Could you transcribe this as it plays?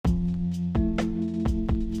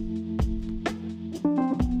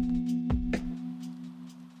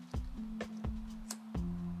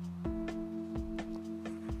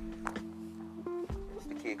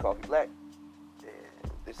Coffee Black,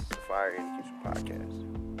 and this is the Fire in the Kitchen podcast.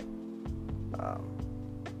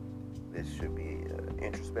 This should be an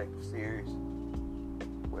introspective series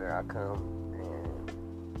where I come and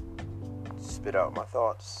spit out my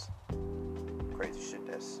thoughts, crazy shit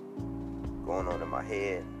that's going on in my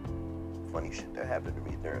head, funny shit that happened to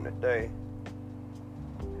me during the day,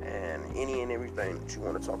 and any and everything that you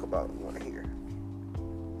want to talk about, you want to hear.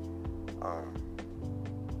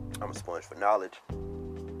 I'm a sponge for knowledge.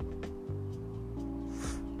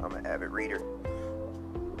 I'm an avid reader.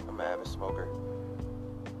 I'm an avid smoker.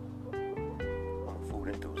 I'm a food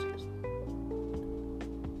enthusiast.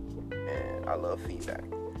 And I love feedback.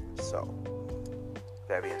 So,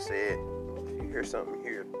 that being said, if you hear something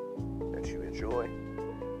here that you enjoy,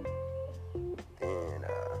 then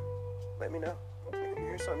let me know. If you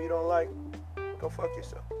hear something you don't like, go fuck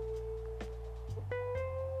yourself.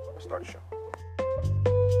 Let's start the show.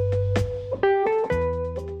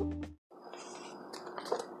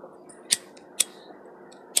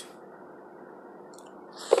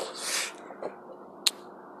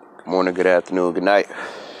 Good morning, good afternoon, good night.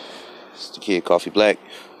 It's the Kid Coffee Black,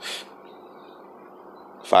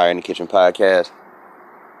 Fire in the Kitchen podcast.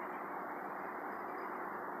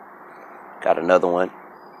 Got another one.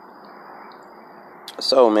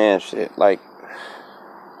 So, man, shit, like,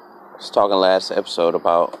 I was talking last episode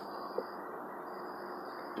about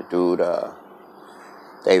the dude,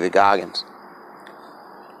 David Goggins.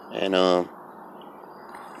 And, I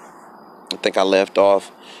think I left off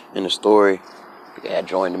in the story. He had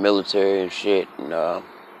joined the military and shit, and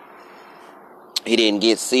he didn't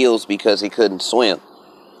get SEALs because he couldn't swim.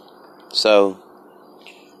 So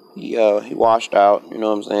he washed out, you know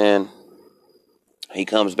what I'm saying? He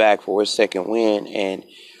comes back for his second win, and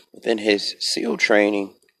within his SEAL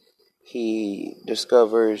training, he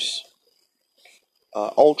discovers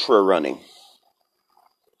ultra running.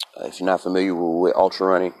 If you're not familiar with ultra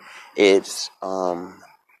running, it's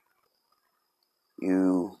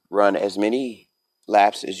you run as many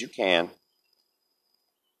laps as you can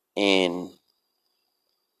in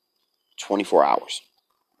 24 hours.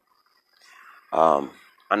 I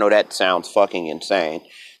know that sounds fucking insane,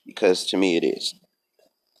 because to me it is.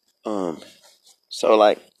 So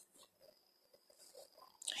like,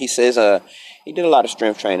 he says, he did a lot of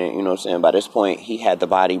strength training, you know what I'm saying? By this point, he had the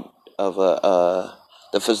body of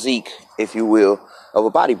the physique, if you will, of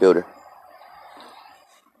a bodybuilder.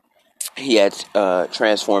 He had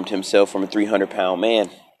transformed himself from a 300-pound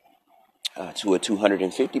man to a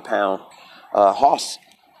 250-pound hoss.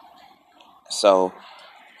 So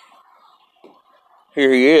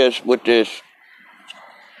here he is with this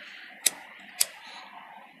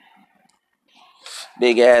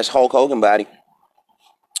big ass Hulk Hogan body,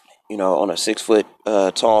 you know, on a 6-foot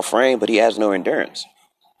tall frame, but he has no endurance.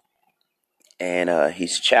 And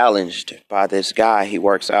he's challenged by this guy he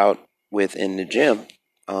works out with in the gym.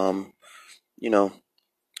 You know,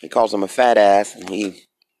 he calls him a fat ass, and he,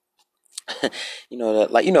 you know,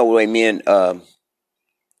 like, you know, the way men, let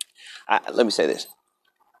me say this.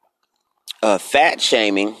 Fat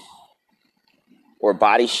shaming or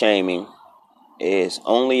body shaming is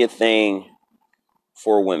only a thing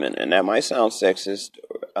for women. And that might sound sexist.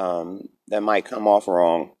 That might come off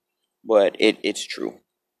wrong, but it's true.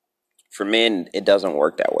 For men, it doesn't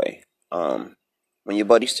work that way. When your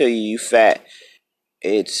buddies tell you fat,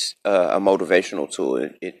 it's a motivational tool.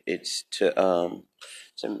 It's to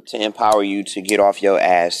empower you to get off your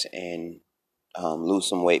ass and lose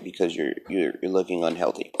some weight because you're looking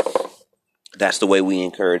unhealthy. That's the way we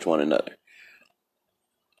encourage one another.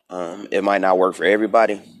 It might not work for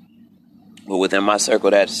everybody, but within my circle,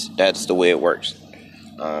 that's the way it works.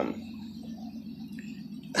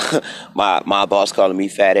 My boss calling me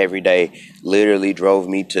fat every day literally drove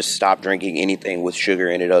me to stop drinking anything with sugar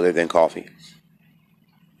in it other than coffee.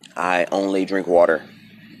 I only drink water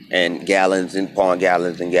and gallons and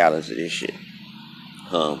gallons and gallons of this shit.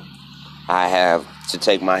 I have to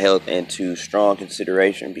take my health into strong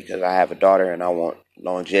consideration because I have a daughter and I want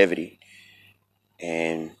longevity.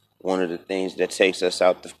 And one of the things that takes us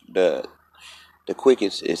out the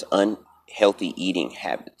quickest is unhealthy eating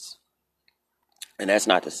habits. And that's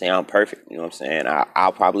not to say I'm perfect, you know what I'm saying?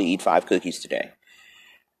 I'll probably eat 5 cookies today.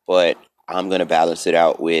 But I'm going to balance it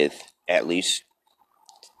out with at least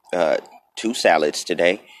 2 salads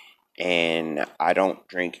today. And I don't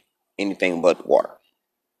drink anything but water.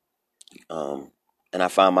 And I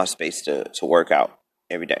find my space to work out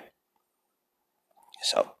every day.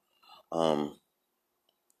 So,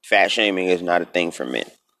 fat shaming is not a thing for men.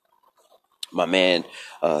 My man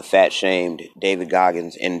fat shamed David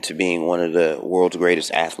Goggins into being one of the world's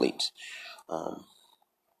greatest athletes. And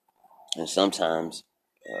sometimes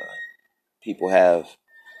People have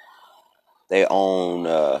their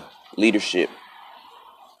own leadership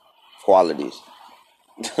qualities.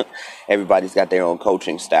 Everybody's got their own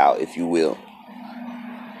coaching style, if you will.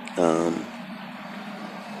 And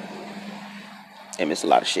there's a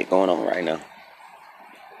lot of shit going on right now.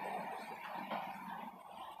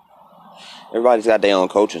 Everybody's got their own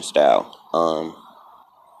coaching style.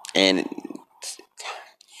 And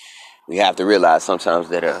we have to realize sometimes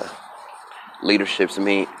that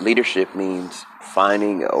leadership means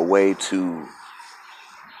finding a way to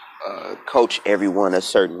coach everyone a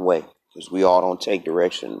certain way, because we all don't take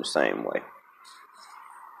direction the same way.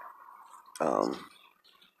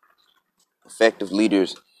 Effective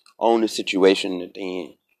leaders own the situation that they're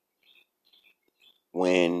in.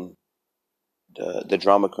 When the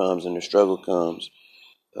drama comes and the struggle comes,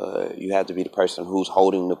 you have to be the person who's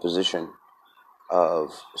holding the position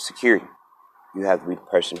of security. You have to be the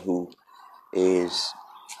person who is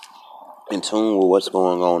in tune with what's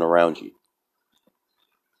going on around you.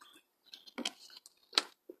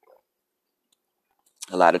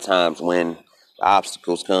 A lot of times when the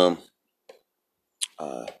obstacles come,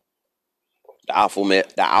 the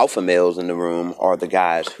alpha males in the room are the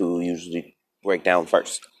guys who usually break down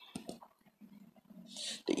first.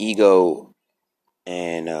 The ego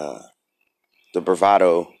and the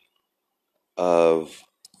bravado of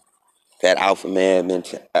that alpha male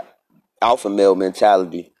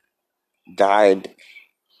mentality died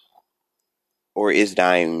or is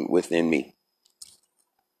dying within me.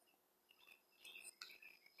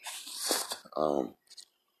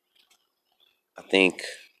 I think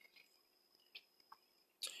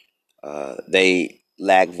they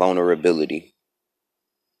lack vulnerability.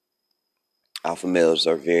 Alpha males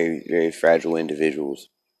are very, very fragile individuals.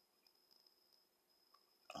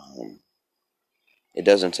 It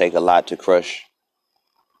doesn't take a lot to crush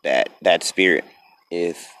that spirit.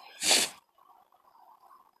 If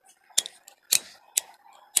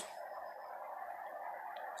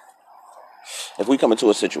we come into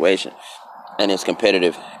a situation and it's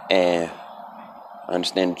competitive, and I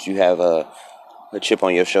understand that you have a chip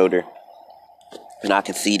on your shoulder, and I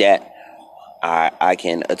can see that, I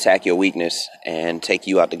can attack your weakness and take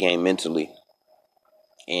you out the game mentally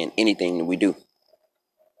in anything that we do.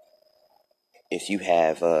 If you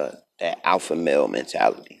have that alpha male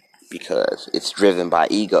mentality, because it's driven by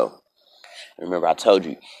ego. Remember, I told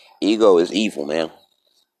you, ego is evil, man.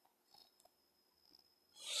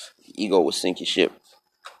 Ego will sink your ship.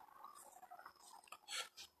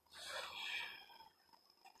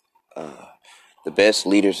 The best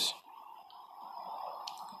leaders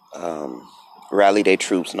rally their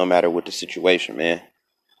troops no matter what the situation, man.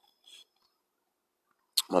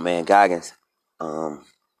 My man Goggins,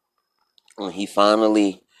 when he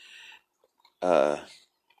finally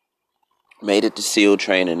made it to SEAL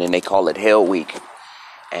training, and they call it Hell Week,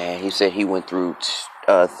 and he said he went through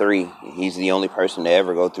 3. He's the only person to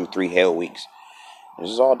ever go through 3 Hell Weeks. This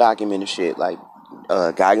is all documented shit. Like,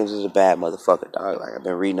 Goggins is a bad motherfucker, dog. Like, I've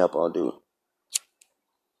been reading up on dude.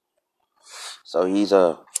 So he's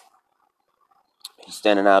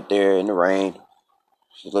standing out there in the rain.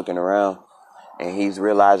 He's looking around, and he's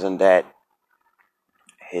realizing that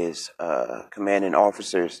his commanding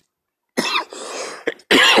officers,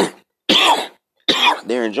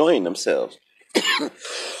 they're enjoying themselves.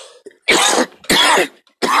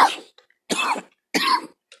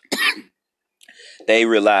 They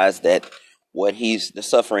realize that the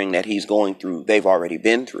suffering that he's going through, they've already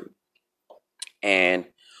been through. And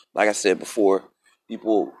like I said before,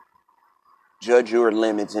 people judge your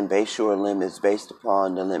limits and base your limits based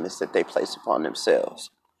upon the limits that they place upon themselves.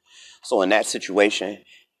 So in that situation,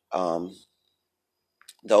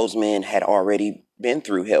 those men had already been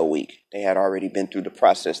through Hell Week. They had already been through the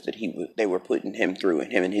process that they were putting him through,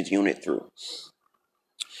 and him and his unit through.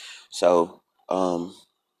 So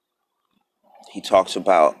he talks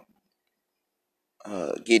about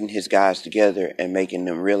getting his guys together and making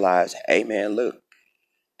them realize, hey man, look,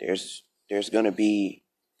 there's going to be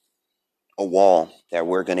a wall that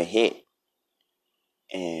we're going to hit,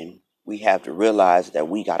 and we have to realize that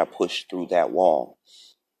we got to push through that wall.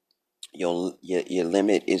 Your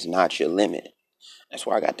limit is not your limit. That's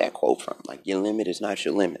where I got that quote from. Like, your limit is not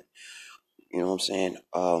your limit. You know what I'm saying?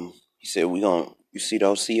 He said, you see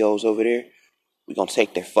those COs over there? We're going to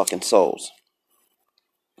take their fucking souls.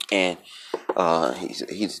 And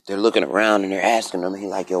they're looking around and they're asking him. He's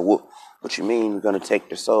like, yo, what you mean we're going to take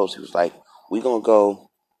their souls? He was like, we're going to go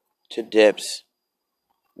to depths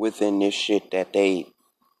within this shit that they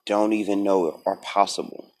don't even know are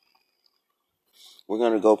possible. We're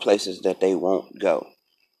going to go places that they won't go.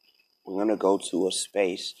 We're going to go to a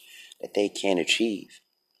space that they can't achieve.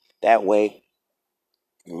 That way,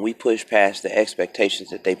 when we push past the expectations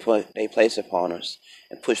that they place upon us,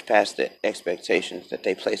 and push past the expectations that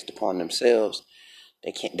they placed upon themselves,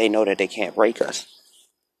 they know that they can't break us.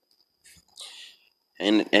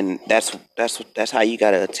 And that's how you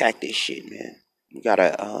gotta attack this shit, man. You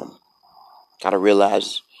gotta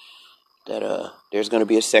realize that there's gonna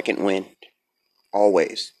be a second wind,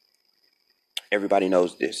 always. Everybody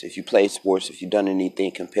knows this. If you play sports, if you've done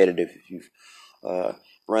anything competitive, if you've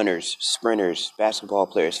runners, sprinters, basketball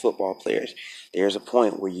players, football players, there's a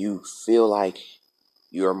point where you feel like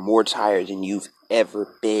you're more tired than you've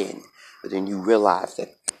ever been, but then you realize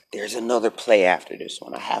that there's another play after this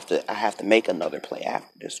one. I have to make another play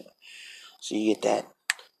after this one. So you get that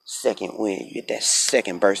second wind, you get that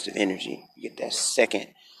second burst of energy, you get that second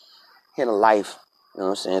hint of life, you know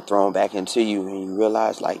what I'm saying, thrown back into you, and you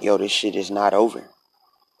realize like, yo, this shit is not over.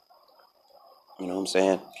 You know what I'm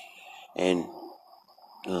saying? And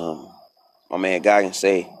my man Goggins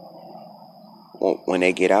say, when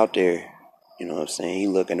they get out there, you know what I'm saying, he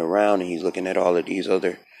looking around and he's looking at all these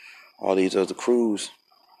other crews,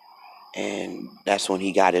 and that's when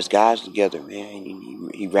he got his guys together, man.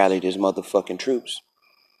 He rallied his motherfucking troops,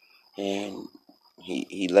 and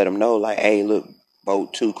he let them know, like, hey, look,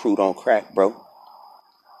 boat 2 crew don't crack, bro.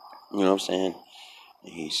 You know what I'm saying?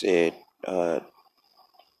 And he said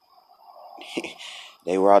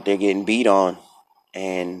they were out there getting beat on,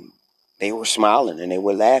 and they were smiling and they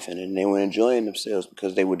were laughing and they were enjoying themselves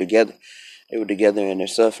because they were together. They were together in their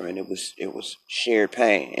suffering. It was shared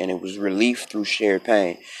pain, and it was relief through shared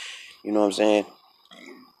pain. You know what I'm saying?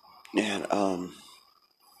 And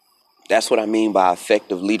that's what I mean by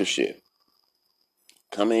effective leadership.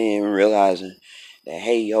 Coming in and realizing that,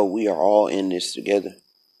 hey, yo, we are all in this together.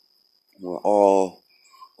 We're all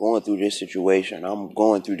going through this situation. I'm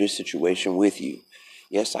going through this situation with you.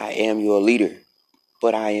 Yes, I am your leader,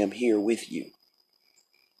 but I am here with you.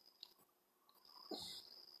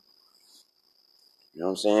 You know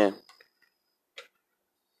what I'm saying?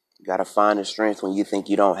 You gotta find the strength when you think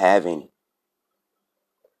you don't have any.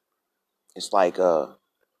 It's like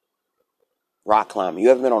rock climbing.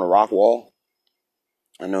 You ever been on a rock wall?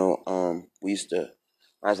 I know we used to,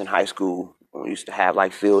 when I was in high school, we used to have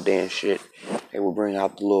like field day and shit. They would bring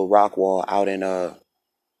out the little rock wall out in the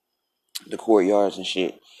courtyards and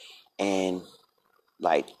shit. And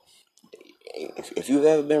like, if you've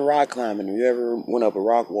ever been rock climbing, if you ever went up a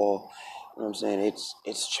rock wall, you know what I'm saying,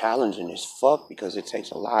 it's challenging as fuck because it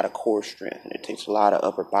takes a lot of core strength, and it takes a lot of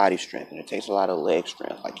upper body strength, and it takes a lot of leg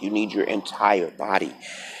strength. Like, you need your entire body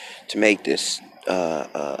to make this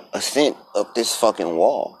ascent up this fucking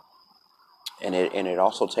wall. And it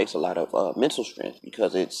also takes a lot of mental strength,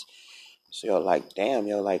 because it's, so you're like, damn,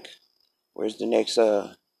 yo, like, where's the next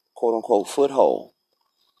quote unquote foothold?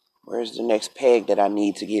 Where's the next peg that I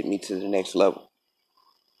need to get me to the next level?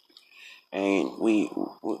 And we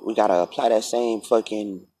gotta apply that same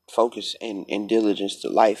fucking focus and diligence to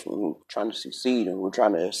life when we're trying to succeed and we're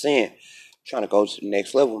trying to ascend, trying to go to the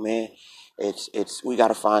next level, man. We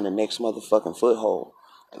gotta find the next motherfucking foothold.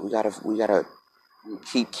 And we gotta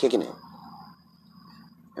keep kicking it.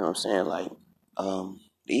 You know what I'm saying? Like, the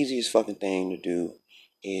easiest fucking thing to do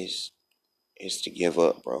is to give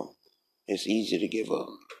up, bro. It's easy to give up.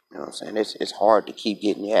 You know what I'm saying? It's hard to keep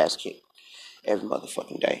getting your ass kicked every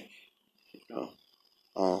motherfucking day. You know?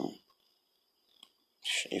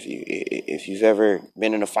 If you've ever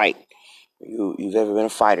been in a fight, you've ever been a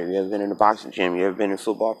fighter, you ever been in a boxing gym, you ever been in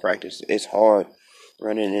football practice, it's hard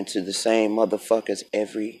running into the same motherfuckers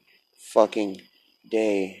every fucking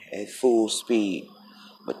day at full speed.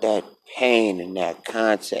 But that pain and that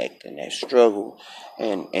contact and that struggle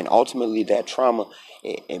and ultimately that trauma,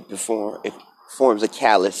 it forms a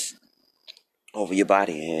callus over your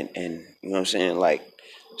body, and you know what I'm saying? Like,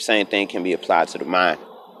 same thing can be applied to the mind.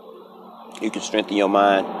 You can strengthen your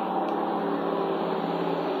mind.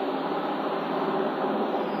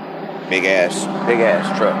 Big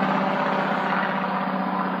ass truck.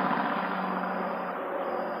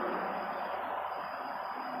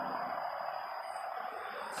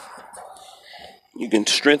 You can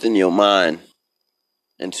strengthen your mind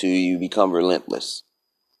until you become relentless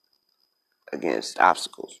against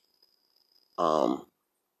obstacles.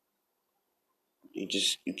 You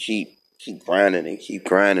keep grinding and keep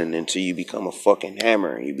grinding until you become a fucking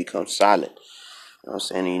hammer and you become solid. You know what I'm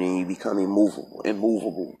saying? And then you become immovable. You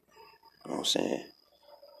know what I'm saying?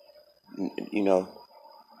 You know,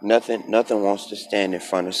 nothing wants to stand in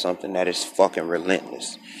front of something that is fucking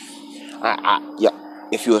relentless. Yeah.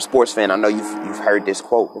 If you're a sports fan, I know you've heard this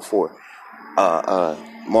quote before.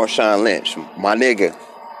 Marshawn Lynch, my nigga,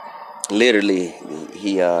 literally,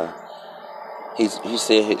 he He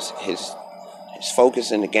said his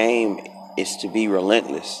focus in the game is to be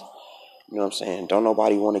relentless. You know what I'm saying? Don't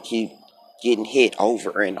nobody want to keep getting hit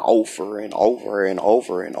over and over and over and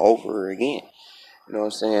over and over again. You know what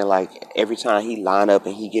I'm saying? Like every time he line up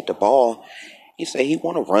and he get the ball, he say he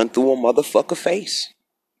want to run through a motherfucker face.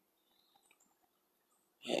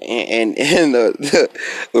 And the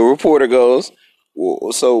reporter goes,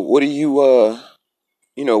 well, so what do you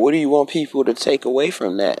what do you want people to take away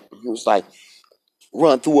from that? He was like,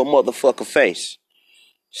 run through a motherfucker face.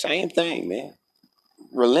 Same thing, man.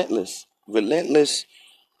 Relentless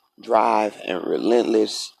drive and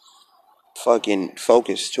relentless fucking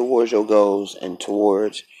focus towards your goals and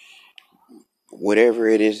towards whatever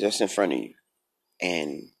it is that's in front of you.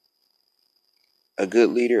 And a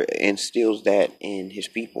good leader instills that in his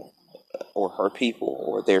people or her people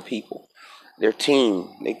or their team,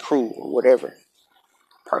 their crew, or whatever.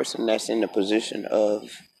 Person that's in the position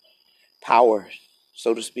of power,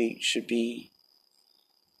 so to speak, should be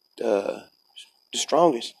the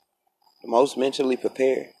strongest, the most mentally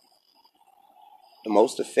prepared, the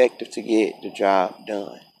most effective to get the job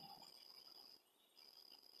done.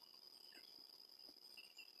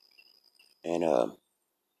 And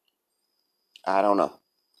I don't know.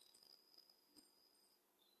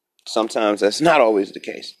 Sometimes that's not always the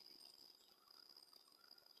case.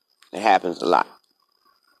 It happens a lot.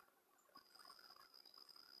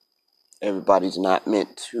 Everybody's not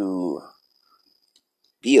meant to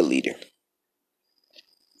be a leader.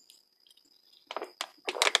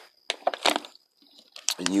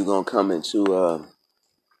 And you're going to come into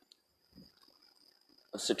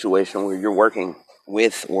a situation where you're working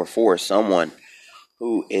with or for someone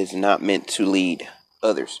who is not meant to lead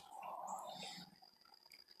others.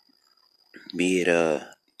 Be it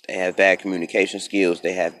they have bad communication skills,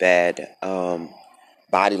 they have bad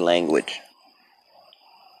body language.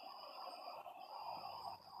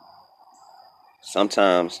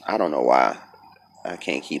 Sometimes I don't know why I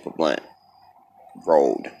can't keep a blunt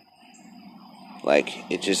rolled.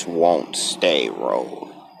 Like it just won't stay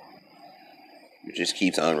rolled. It just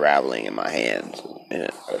keeps unraveling in my hands,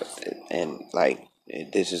 and like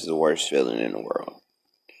this is the worst feeling in the world.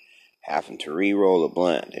 Having to re-roll a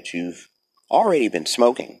blunt that you've already been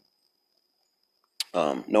smoking.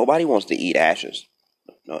 Nobody wants to eat ashes.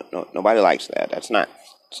 Nobody likes that. It's not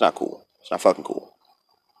cool. It's not fucking cool.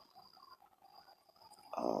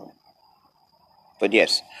 But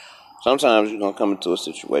yes, sometimes you're gonna come into a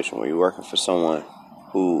situation where you're working for someone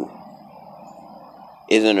who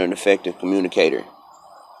isn't an effective communicator.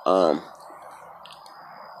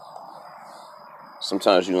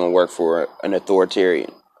 Sometimes you're gonna work for an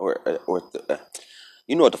authoritarian,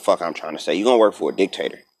 you know what the fuck I'm trying to say. You're gonna work for a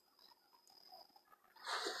dictator,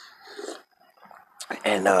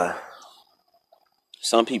 and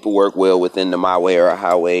some people work well within the my way or a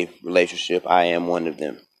highway relationship. I am one of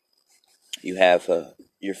them. You have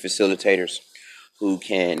your facilitators who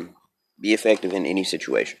can be effective in any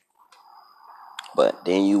situation, but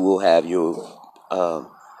then you will have your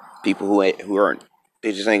people who aren't.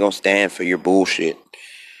 They just ain't gonna stand for your bullshit.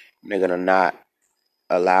 They're gonna not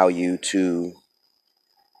allow you to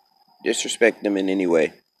disrespect them in any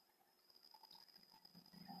way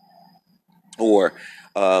or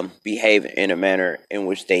behave in a manner in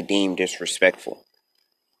which they deem disrespectful.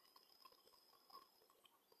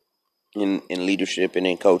 In leadership and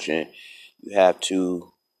in coaching, you have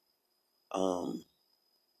to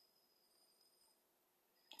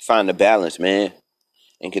find the balance, man,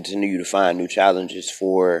 and continue to find new challenges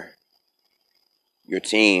for your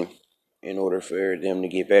team in order for them to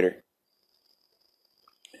get better.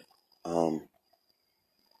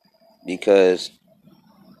 Because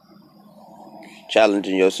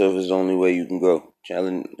challenging yourself is the only way you can grow.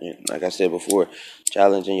 Like I said before,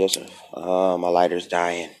 challenging yourself. My lighter's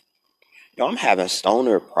dying. Yo, I'm having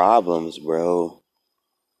stoner problems, bro.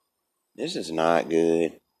 This is not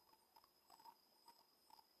good.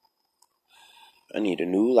 I need a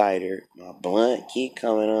new lighter. My blunt keep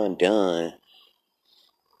coming undone.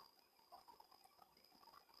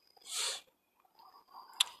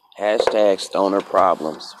 Hashtag stoner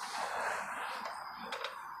problems.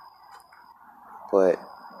 But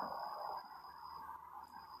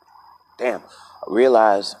damn, I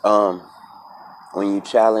realize when you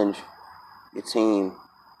challenge your team,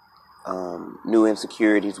 new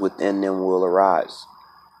insecurities within them will arise.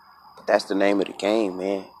 But that's the name of the game,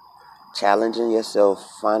 man. Challenging yourself,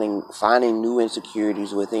 finding new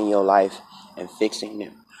insecurities within your life and fixing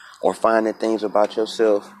them, or finding things about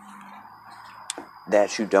yourself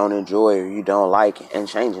that you don't enjoy or you don't like and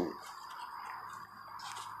changing it.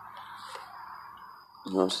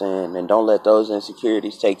 You know what I'm saying? And don't let those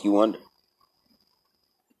insecurities take you under.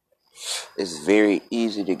 It's very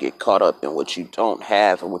easy to get caught up in what you don't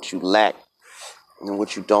have and what you lack and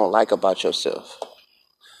what you don't like about yourself.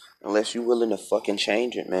 Unless you're willing to fucking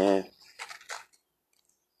change it, man.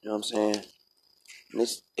 You know what I'm saying? And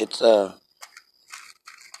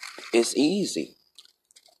it's easy.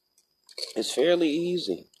 It's fairly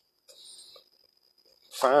easy.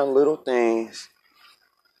 Find little things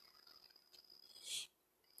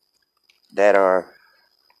that are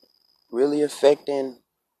really affecting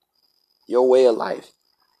your way of life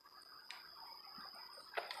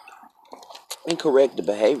and correct the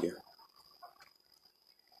behavior.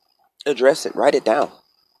 Address it. Write it down.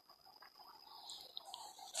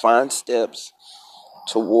 Find steps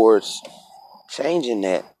towards changing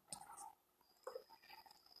that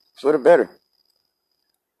for the better.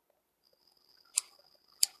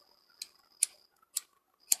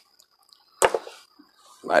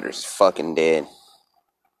 Lighter's fucking dead.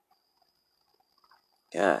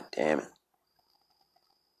 God damn it.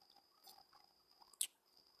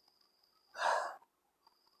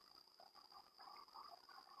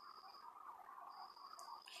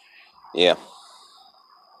 Yeah.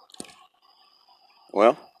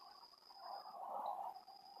 Well,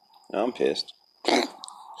 I'm pissed.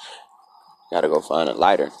 Gotta go find a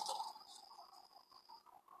lighter.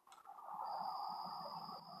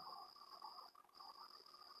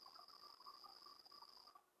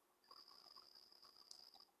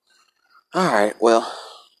 Alright, well.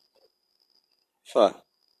 Fuck.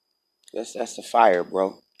 That's the fire,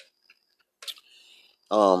 bro.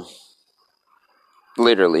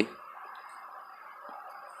 Literally.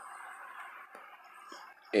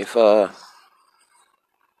 If,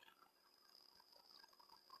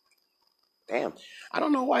 damn. I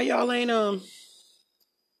don't know why y'all ain't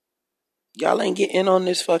getting on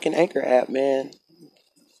this fucking Anchor app, man.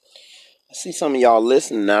 I see some of y'all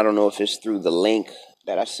listening. I don't know if it's through the link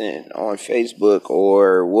that I sent on Facebook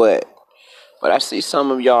or what. But I see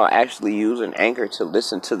some of y'all actually using Anchor to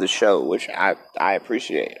listen to the show, which I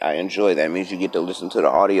appreciate. I enjoy that. It means you get to listen to the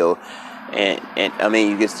audio and I mean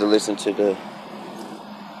you get to listen to the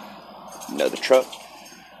truck.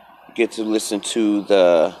 You get to listen to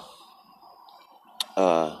the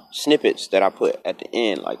snippets that I put at the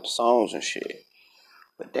end, like the songs and shit.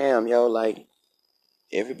 But damn, yo, like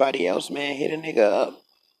everybody else, man, hit a nigga up.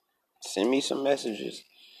 Send me some messages.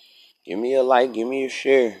 Give me a like, give me a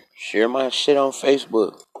share. Share my shit on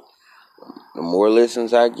Facebook. The more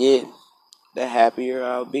listens I get, the happier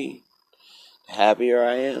I'll be. The happier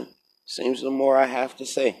I am. Seems the more I have to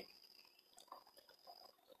say.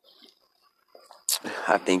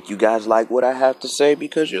 I think you guys like what I have to say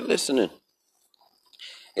because you're listening.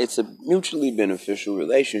 It's a mutually beneficial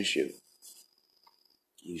relationship.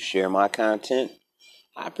 You share my content,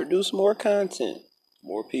 I produce more content.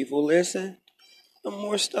 More people listen, the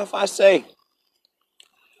more stuff I say.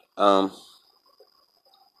 I'll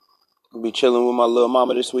be chilling with my little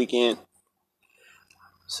mama this weekend.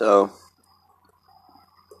 So,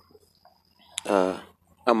 I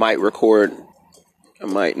might record, I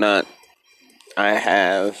might not. I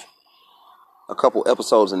have a couple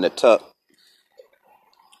episodes in the tuck.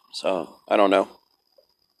 So, I don't know.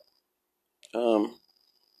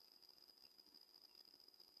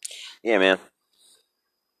 Yeah, man.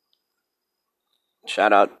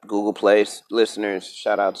 Shout out Google Play listeners.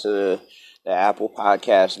 Shout out to the Apple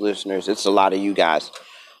Podcast listeners. It's a lot of you guys.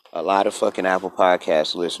 A lot of fucking Apple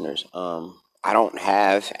Podcast listeners. I don't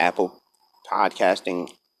have Apple Podcasting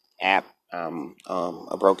app.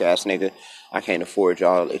 A broke ass nigga. I can't afford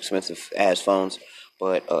y'all expensive ass phones.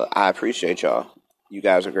 But I appreciate y'all. You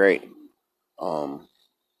guys are great.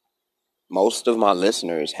 Most of my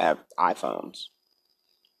listeners have iPhones,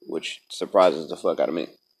 which surprises the fuck out of me.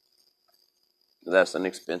 That's an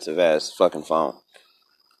expensive ass fucking phone.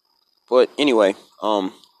 But anyway,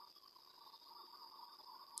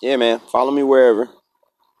 yeah, man. Follow me wherever.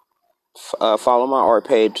 Follow my art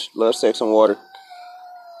page, Love, Sex, and Water.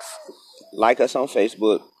 Like us on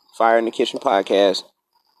Facebook, Fire in the Kitchen Podcast.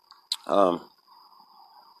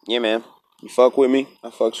 Yeah, man. You fuck with me, I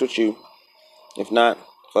fucks with you. If not,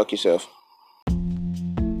 fuck yourself.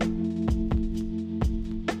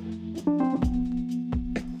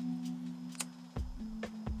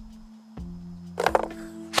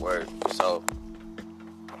 Word. So,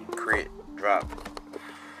 Crit dropped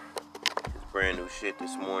his brand new shit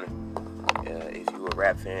this morning. If you a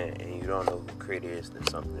rap fan and you don't know who Crit is, then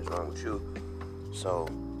something is wrong with you. So,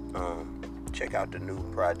 check out the new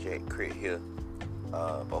project, Crit here.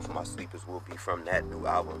 Both of my sleepers will be from that new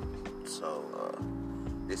album. So,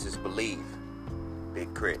 this is Believe.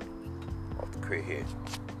 Big Crit. Off the Crit here.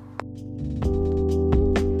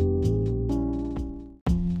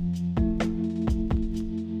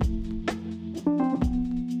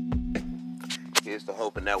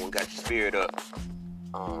 hoping that one got your spirit up.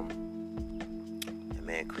 And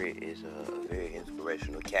man, Crit is a very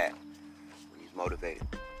inspirational cat when he's motivated.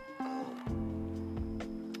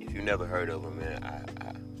 If you never heard of him, man,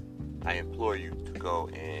 I implore you to go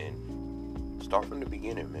and start from the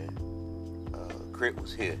beginning, man. Crit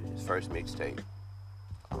was here, his first mixtape.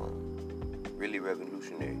 Really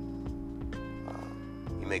revolutionary.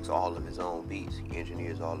 He makes all of his own beats. He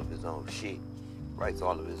engineers all of his own shit. Writes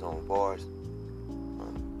all of his own bars.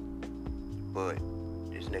 But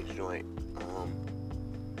this next joint,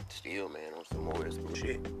 still, man, on some more school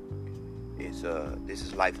shit. It's This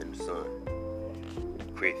is Life in the Sun.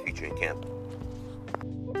 Crit featuring Camp.